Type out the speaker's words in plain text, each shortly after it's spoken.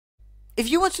If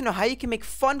you want to know how you can make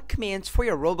fun commands for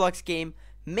your Roblox game,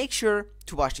 make sure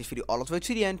to watch this video all the way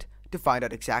to the end to find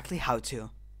out exactly how to.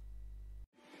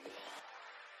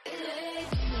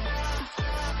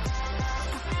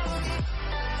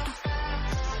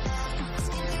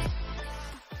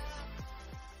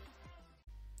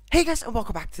 Hey guys, and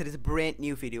welcome back to this brand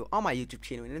new video on my YouTube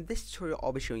channel. And in this tutorial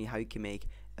I'll be showing you how you can make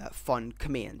fun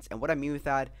commands. And what I mean with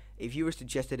that, a viewer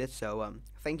suggested it, so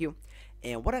thank you.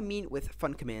 And what I mean with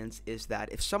fun commands is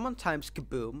that if someone types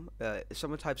kaboom,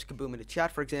 in the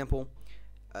chat, for example,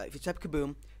 if you type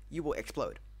kaboom, you will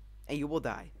explode and you will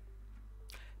die.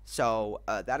 So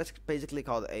that is basically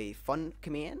called a fun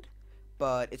command,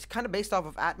 but it's kind of based off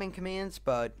of admin commands,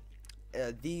 but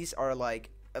these are like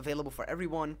available for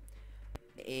everyone,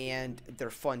 and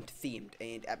they're fun themed.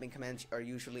 And admin commands are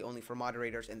usually only for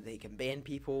moderators, and they can ban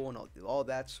people and all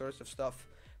that sorts of stuff,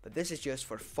 but this is just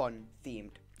for fun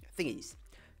themed thingies.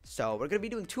 So we're gonna be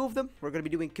doing two of them. We're gonna be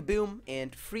doing kaboom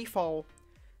and free fall,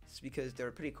 because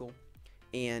they're pretty cool,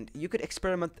 and you could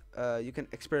experiment.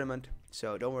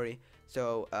 So don't worry.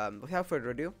 So without further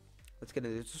ado, let's get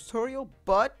into the tutorial.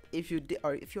 But if you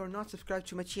are not subscribed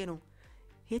to my channel,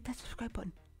 hit that subscribe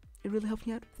button. It really helps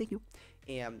me out. Thank you.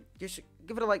 And just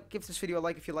give it a like, give this video a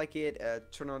like if you like it,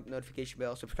 turn on the notification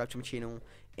bell, subscribe to my channel,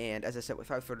 and as I said,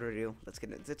 without further ado, let's get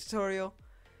into the tutorial.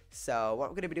 So what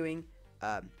we're going to be doing,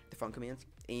 the fun commands,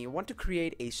 and you want to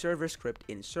create a server script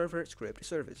in server script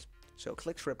service. So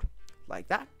click script like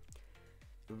that,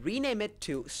 rename it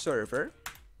to server,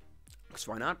 because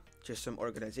why not, just some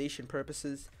organization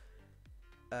purposes.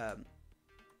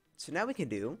 So now we can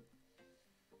do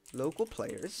local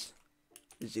players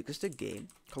is equals to game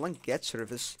colon get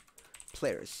service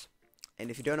players,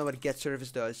 and if you don't know what get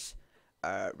service does,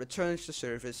 returns the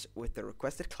service with the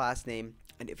requested class name,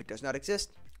 and if it does not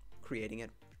exist, creating it.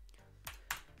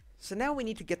 So now we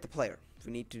need to get the player.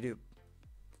 We need to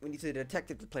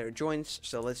detect if the player joins.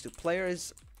 So let's do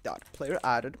players dot player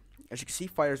added. As you can see,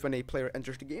 fires when a player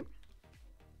enters the game.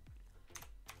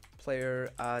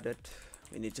 Player added.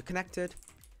 We need to connect it.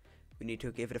 We need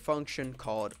to give it a function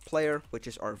called player, which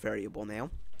is our variable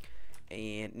now.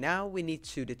 And now we need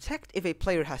to detect if a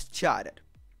player has chatted.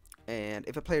 And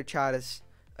if a player chatted,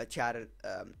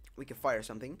 we can fire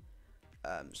something.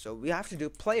 So we have to do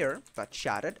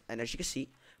player.chatted, and as you can see,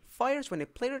 fires when a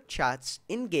player chats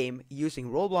in game using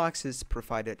Roblox's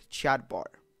provided chat bar.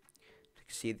 You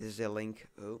can see this is a link.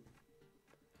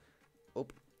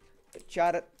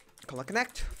 Chatted colon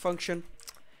connect function,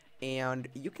 and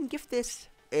you can give this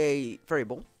a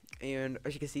variable, and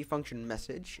as you can see, function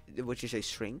message, which is a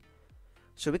string.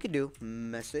 So we can do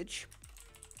message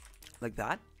like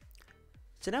that.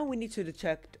 So now we need to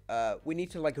detect, we need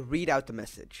to like read out the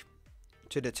message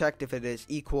to detect if it is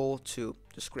equal to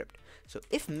the script. So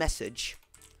if message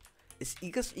is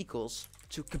equals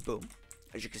to kaboom,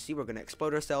 as you can see, we're going to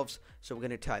explode ourselves. So we're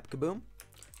going to type kaboom,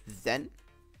 then.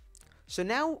 So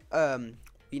now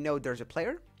we know there's a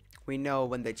player, we know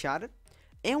when they chatted,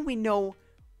 and we know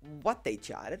what they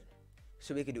chatted.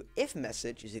 So we can do if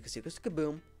message is equals to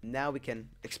kaboom. Now we can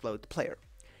explode the player,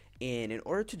 and in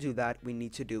order to do that, we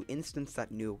need to do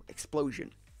instance.new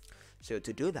explosion. So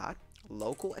to do that,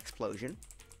 local explosion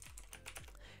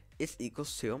is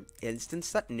equals to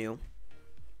instance.new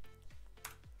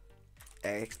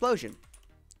explosion.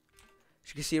 As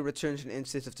you can see, it returns an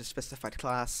instance of the specified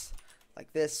class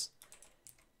like this.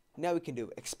 Now we can do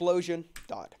explosion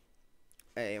dot,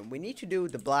 and we need to do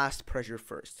the blast pressure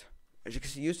first. As you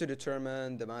can see, used to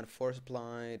determine the amount of force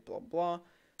applied, blah blah.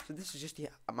 So this is just the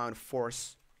amount of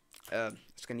force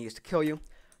it's gonna use to kill you.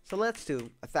 So let's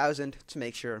do 1,000 to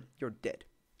make sure you're dead.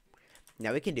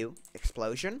 Now we can do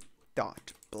explosion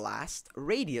dot blast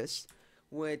radius,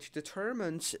 which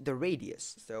determines the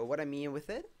radius. So what I mean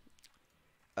with it,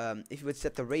 if you would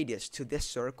set the radius to this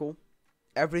circle,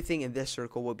 everything in this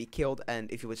circle will be killed,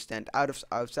 and if you would stand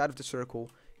outside of the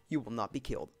circle, you will not be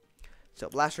killed. So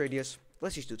blast radius,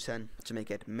 let's just do 10 to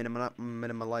make it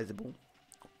minimalizable,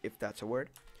 if that's a word.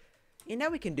 And now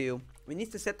we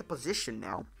need to set the position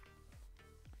now,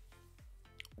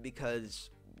 because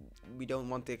we don't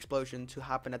want the explosion to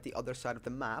happen at the other side of the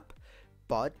map,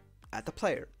 but at the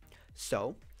player.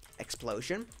 So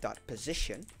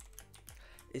explosion.position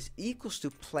is equals to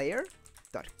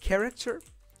player.character.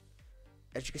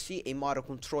 As you can see, a model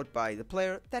controlled by the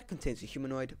player that contains a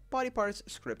humanoid, body parts,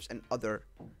 scripts, and other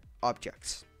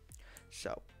objects.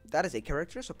 So that is a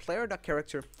character. So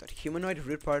player.character.humanoid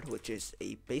root part, which is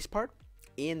a base part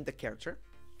in the character.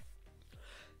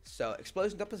 So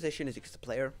explosion.position is equal to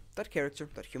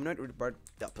player.character.humanoid root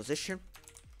part.position.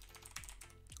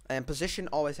 And position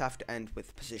always have to end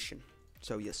with position.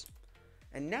 So yes.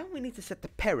 And now we need to set the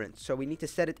parent, so we need to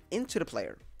set it into the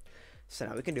player. So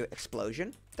now we can do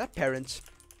explosion. That parent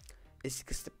is,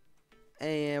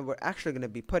 and we're actually going to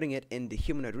be putting it in the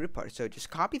humanoid root part. So just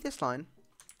copy this line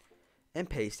and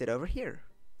paste it over here.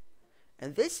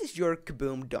 And this is your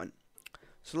kaboom done.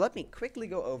 So let me quickly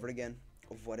go over again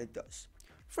of what it does.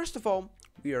 First of all,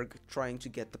 we are trying to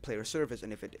get the player service,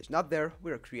 and if it is not there,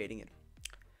 we are creating it.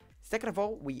 Second of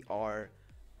all, we are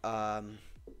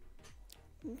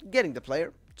getting the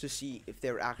player to see if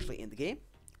they're actually in the game.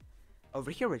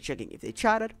 Over here, we're checking if they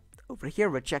chatted. Over here,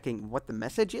 we're checking what the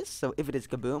message is. So if it is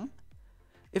kaboom,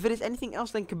 if it is anything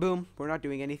else than kaboom, we're not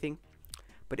doing anything.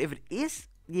 But if it is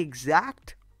the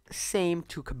exact same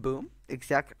to kaboom,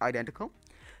 exact identical,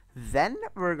 then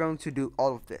we're going to do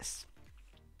all of this.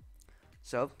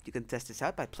 So you can test this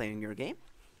out by playing your game.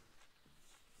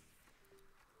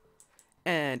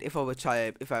 And if I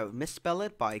would misspell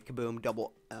it by kaboom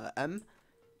double M,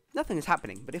 nothing is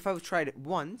happening. But if I would try it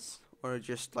once, or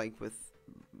just like with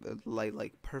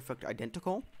like perfect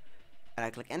identical, and I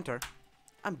click enter,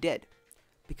 I'm dead,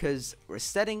 because we're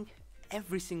setting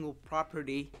every single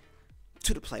property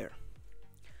to the player.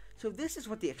 So this is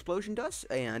what the explosion does,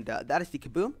 and that is the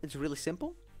kaboom. It's really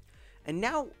simple. And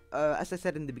now, as I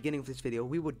said in the beginning of this video,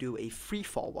 we would do a free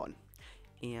fall one.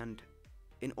 And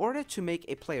in order to make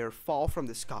a player fall from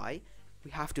the sky,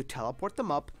 we have to teleport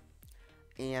them up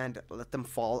and let them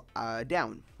fall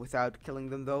down without killing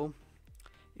them, though.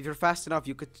 If you're fast enough,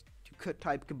 you could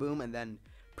type kaboom and then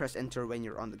press enter when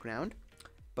you're on the ground.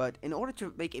 But in order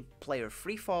to make a player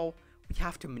free fall, we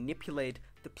have to manipulate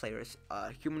the player's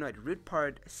humanoid root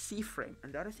part C-frame,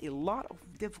 and that is a lot of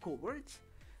difficult words.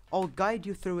 I'll guide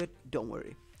you through it, don't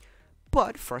worry.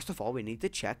 But first of all, we need to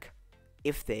check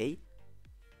if they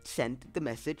sent the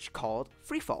message called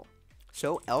free fall.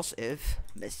 So else if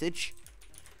message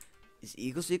is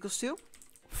equals to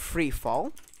free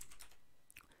fall.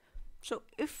 So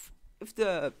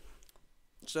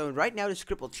so right now the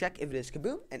script will check if it is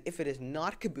kaboom, and if it is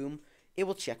not kaboom, it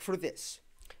will check for this.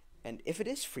 And if it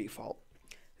is free fall,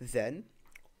 then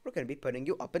we're going to be putting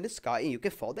you up in the sky and you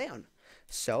can fall down.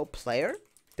 So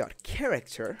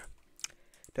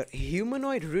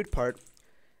player.character.humanoid root part,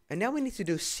 and now we need to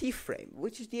do C-frame,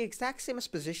 which is the exact same as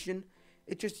position.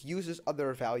 It just uses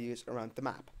other values around the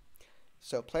map.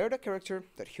 So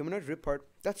player.character.humanoid root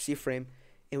part.C-frame,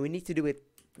 and we need to do it.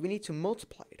 We need to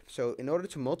multiply it. So in order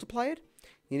to multiply it,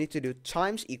 you need to do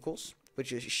times equals,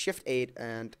 which is shift 8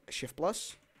 and shift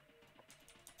plus.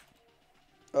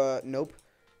 Nope.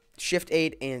 Shift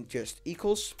 8 and just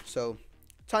equals. So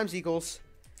times equals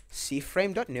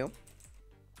cframe.new.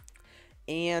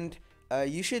 And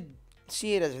you should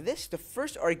see it as this. The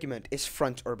first argument is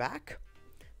front or back.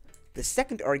 The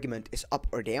second argument is up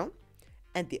or down.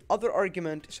 And the other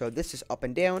argument, so this is up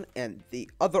and down. And the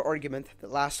other argument, the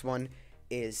last one,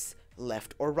 is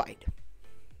left or right.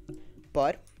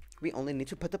 But we only need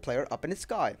to put the player up in the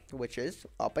sky, which is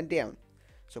up and down.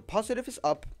 So positive is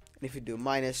up, and if you do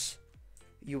minus,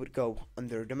 you would go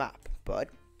under the map. But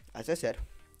as I said,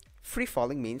 free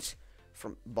falling means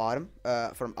from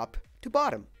up to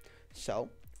bottom. So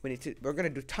we're gonna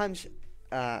do times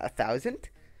 1,000.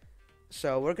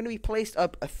 So we're gonna be placed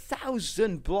up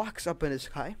 1,000 blocks up in the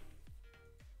sky.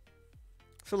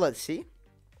 So let's see.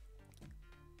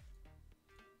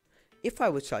 If I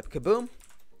would type kaboom,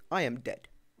 I am dead.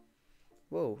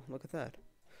 Whoa, look at that.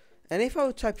 And if I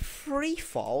would type free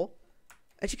fall,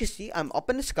 as you can see, I'm up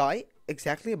in the sky,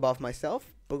 exactly above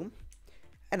myself, boom,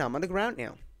 and I'm on the ground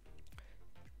now.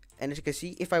 And as you can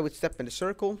see, if I would step in the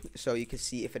circle, so you can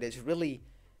see if it is really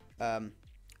the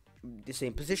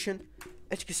same position,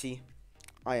 as you can see,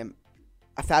 I am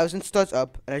 1,000 studs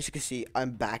up, and as you can see,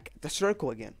 I'm back at the circle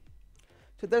again.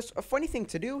 So there's a funny thing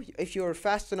to do. If you're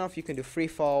fast enough, you can do free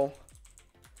fall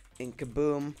in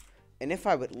kaboom, and if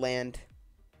I would land,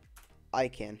 I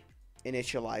can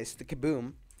initialize the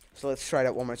kaboom. So let's try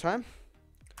that one more time.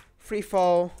 Free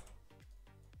fall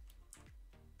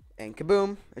and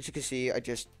kaboom. As you can see, I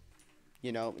just,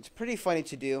 it's pretty funny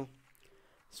to do.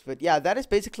 But yeah, that is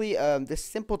basically this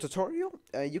simple tutorial.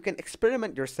 You can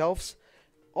experiment yourselves.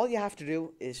 All you have to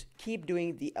do is keep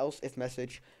doing the else if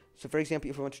message. So for example,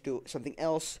 if you want to do something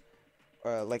else,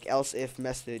 like else if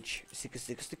message is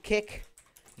equals to kick,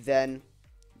 then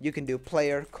you can do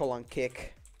player :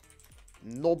 kick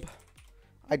nub.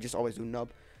 I just always do nub.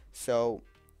 So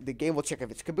the game will check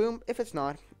if it's kaboom. If it's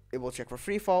not, it will check for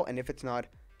free fall, and if it's not,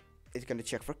 it's going to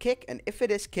check for kick. And if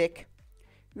it is kick,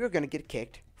 you're going to get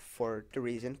kicked for the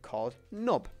reason called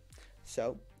nub.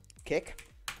 So kick.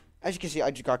 As you can see,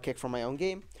 I just got kicked from my own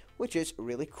game, which is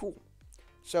really cool.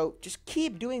 So just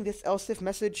keep doing this else if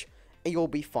message and you'll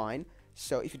be fine.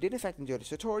 So if you did in fact enjoy this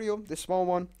tutorial, this small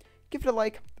one, give it a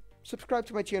like, subscribe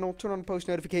to my channel, turn on post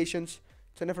notifications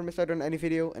to never miss out on any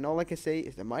video, and all I can say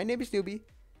is that my name is Newbie,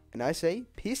 and I say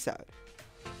peace out.